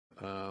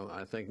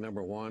I think,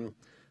 number one,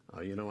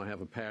 you know, I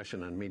have a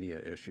passion on media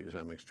issues.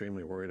 I'm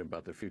extremely worried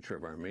about the future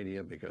of our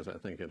media because I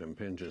think it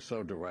impinges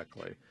so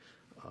directly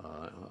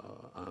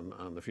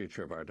on the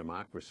future of our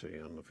democracy,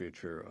 on the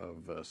future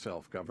of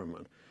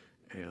self-government.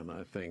 And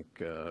I think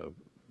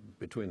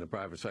between the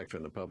private sector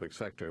and the public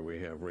sector, we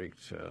have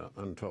wreaked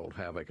untold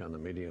havoc on the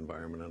media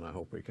environment, and I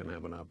hope we can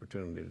have an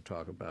opportunity to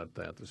talk about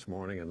that this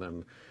morning. And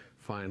then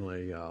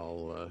finally,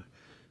 I'll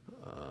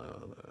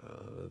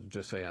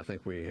just say I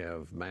think we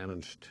have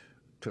managed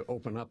to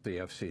open up the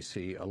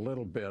FCC a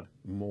little bit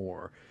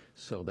more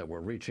so that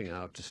we're reaching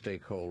out to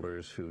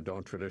stakeholders who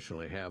don't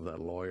traditionally have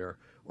that lawyer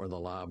or the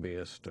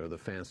lobbyist or the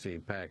fancy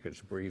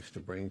packaged briefs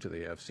to bring to the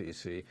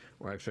FCC.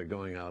 We're actually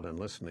going out and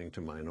listening to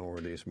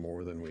minorities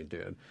more than we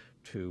did,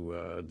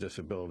 to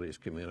disabilities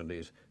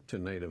communities, to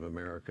Native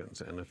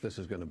Americans. And if this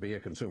is going to be a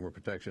consumer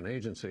protection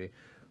agency,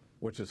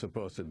 which is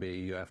supposed to be,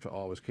 you have to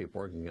always keep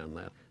working on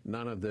that.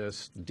 None of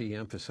this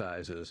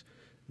de-emphasizes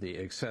the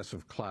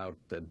excessive clout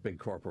that big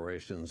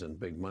corporations and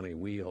big money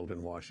wield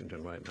in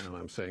Washington right now.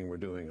 I'm saying we're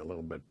doing a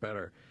little bit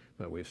better,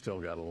 but we've still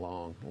got a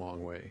long,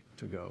 long way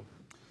to go.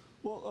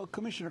 Well,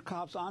 Commissioner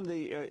Copps, on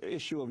the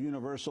issue of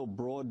universal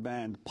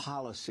broadband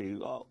policy,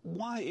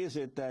 why is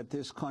it that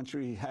this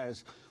country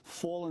has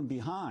fallen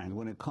behind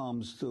when it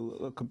comes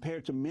to,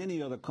 compared to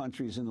many other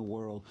countries in the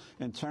world,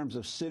 in terms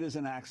of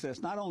citizen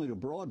access, not only to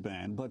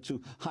broadband, but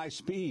to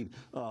high-speed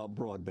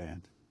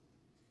broadband?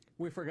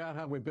 We forgot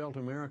how we built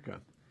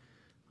America.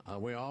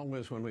 We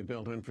always, when we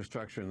built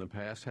infrastructure in the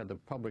past, had the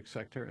public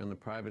sector and the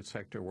private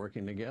sector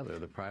working together.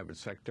 The private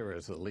sector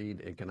as the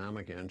lead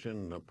economic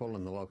engine,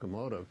 pulling the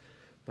locomotive,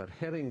 but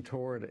heading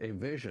toward a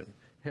vision,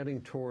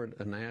 heading toward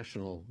a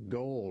national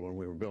goal when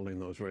we were building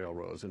those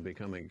railroads and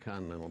becoming a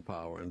continental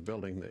power and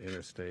building the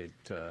interstate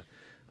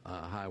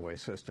highway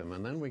system.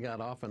 And then we got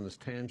off on this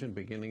tangent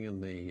beginning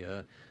in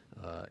the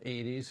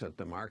 80s that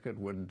the market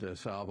would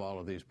solve all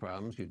of these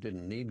problems. You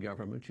didn't need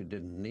government. You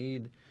didn't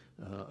need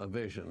a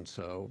vision.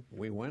 So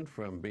we went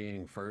from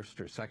being first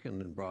or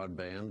second in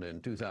broadband in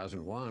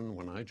 2001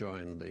 when I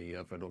joined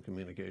the Federal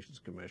Communications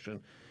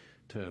Commission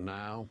to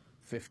now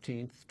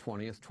 15th,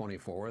 20th,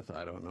 24th.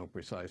 I don't know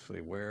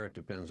precisely where. It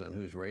depends on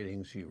whose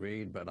ratings you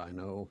read, but I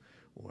know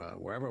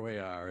wherever we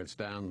are, it's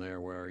down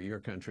there where your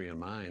country and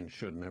mine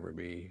should never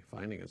be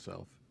finding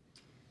itself.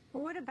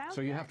 Well, what about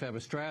so you have to have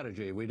a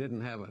strategy. We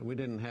didn't have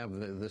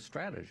the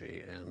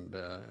strategy and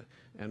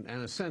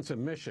a sense of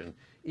mission.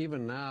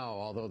 Even now,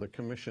 although the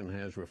Commission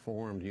has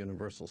reformed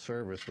universal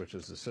service, which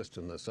is the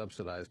system that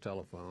subsidized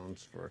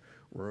telephones for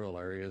rural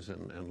areas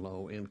and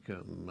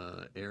low-income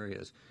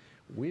areas,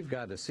 we've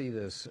got to see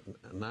this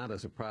not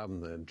as a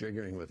problem that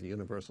jiggering with the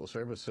universal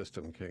service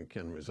system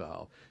can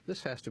resolve.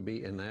 This has to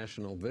be a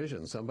national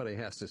vision. Somebody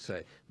has to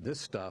say, this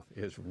stuff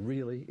is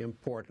really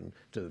important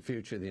to the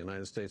future of the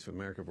United States of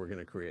America if we're going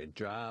to create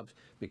jobs,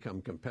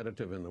 become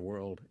competitive in the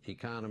world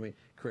economy,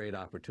 create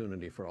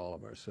opportunity for all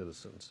of our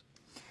citizens.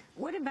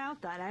 What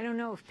about that? I don't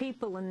know if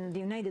people in the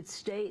United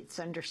States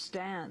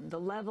understand the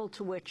level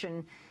to which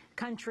in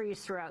countries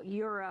throughout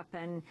Europe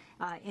and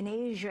in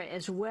Asia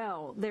as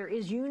well, there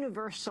is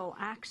universal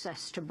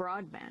access to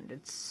broadband.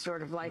 It's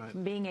sort of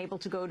like being able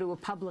to go to a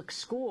public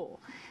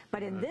school.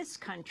 But in this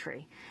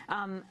country,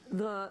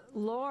 the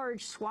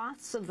large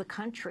swaths of the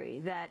country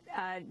that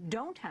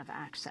don't have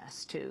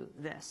access to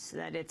this,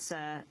 that it's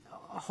a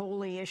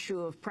wholly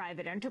issue of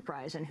private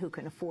enterprise and who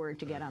can afford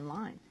to get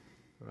online.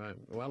 Right.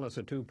 Well, it's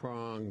a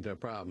two-pronged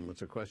problem.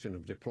 It's a question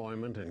of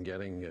deployment and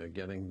getting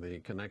the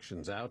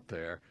connections out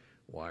there,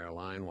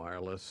 wireline,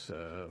 wireless,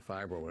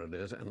 fiber, what it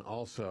is, and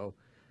also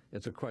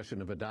it's a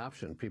question of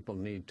adoption. People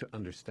need to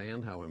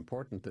understand how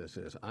important this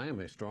is. I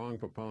am a strong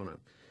proponent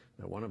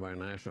that one of our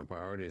national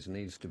priorities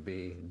needs to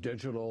be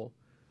digital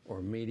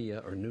or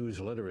media or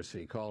news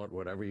literacy, call it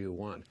whatever you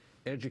want,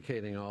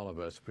 educating all of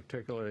us,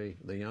 particularly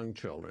the young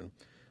children.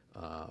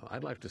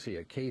 I'd like to see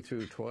a K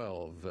through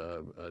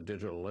 12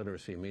 digital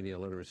literacy, media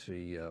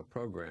literacy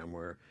program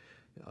where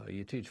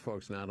you teach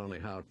folks not only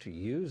how to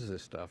use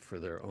this stuff for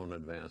their own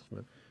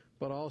advancement,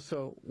 but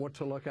also what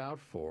to look out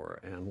for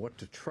and what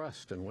to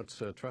trust and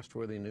what's a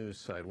trustworthy news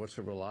site, what's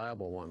a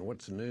reliable one,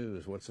 what's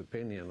news, what's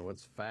opinion,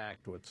 what's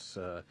fact, what's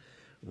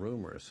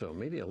rumor. So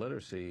media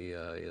literacy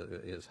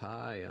is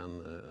high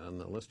on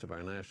the list of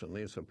our national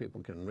needs so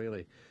people can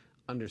really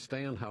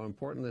understand how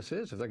important this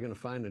is. If they're going to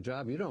find a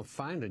job, you don't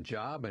find a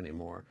job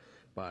anymore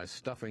by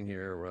stuffing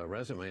your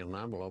resume in an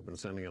envelope and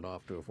sending it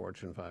off to a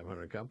Fortune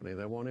 500 company.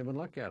 They won't even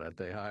look at it.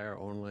 They hire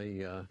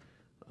only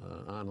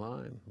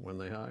online when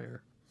they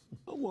hire.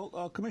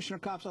 Well, Commissioner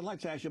Copps, I'd like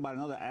to ask you about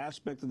another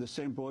aspect of the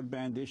same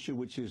broadband issue,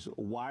 which is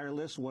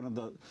wireless. One of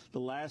the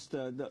last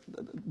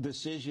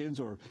decisions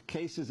or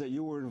cases that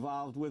you were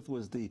involved with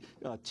was the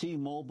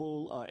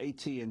T-Mobile,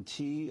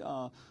 AT&T,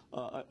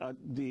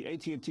 the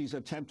AT&T's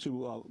attempt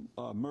to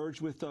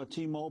merge with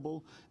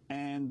T-Mobile,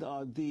 and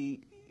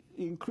the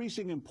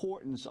increasing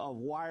importance of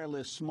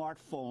wireless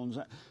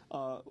smartphones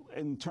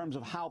in terms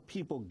of how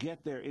people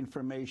get their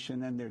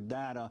information and their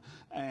data,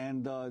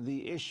 and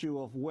the issue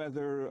of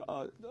whether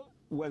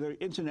whether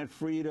internet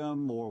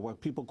freedom or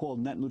what people call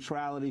net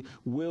neutrality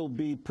will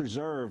be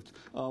preserved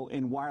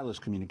in wireless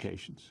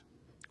communications?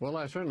 Well,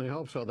 I certainly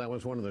hope so. That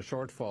was one of the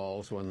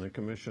shortfalls when the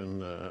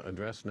Commission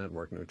addressed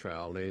network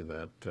neutrality,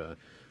 that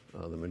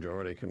the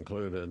majority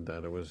concluded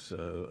that it was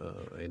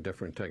a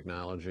different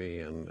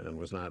technology and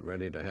was not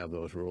ready to have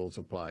those rules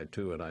applied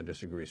to it. I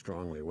disagree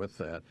strongly with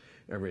that.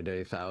 Every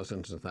day,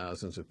 thousands and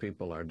thousands of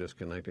people are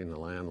disconnecting the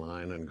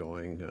landline and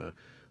going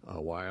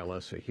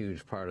wireless. A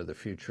huge part of the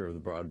future of the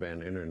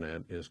broadband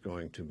internet is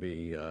going to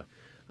be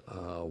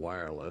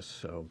wireless.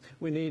 So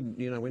we need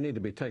to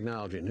be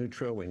technology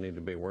neutral. We need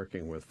to be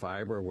working with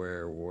fiber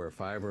where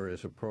fiber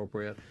is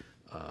appropriate,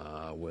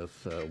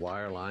 with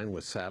wireline,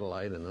 with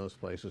satellite in those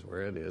places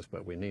where it is.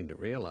 But we need to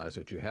realize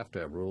that you have to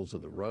have rules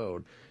of the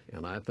road,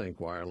 and I think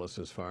wireless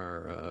is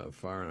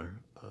far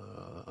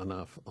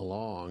enough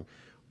along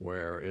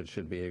where it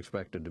should be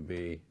expected to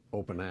be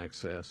open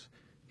access,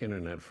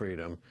 internet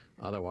freedom.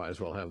 Otherwise,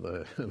 we'll have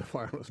the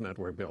wireless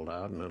network built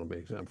out, and it'll be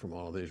exempt from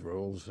all of these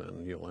rules,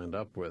 and you'll end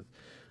up with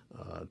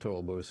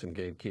toll booths and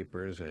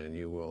gatekeepers, and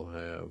you will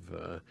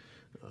have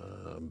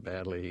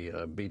badly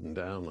beaten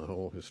down the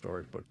whole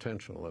historic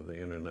potential of the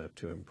internet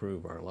to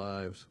improve our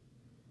lives.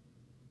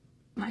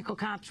 Michael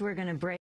Copps, we're going to break.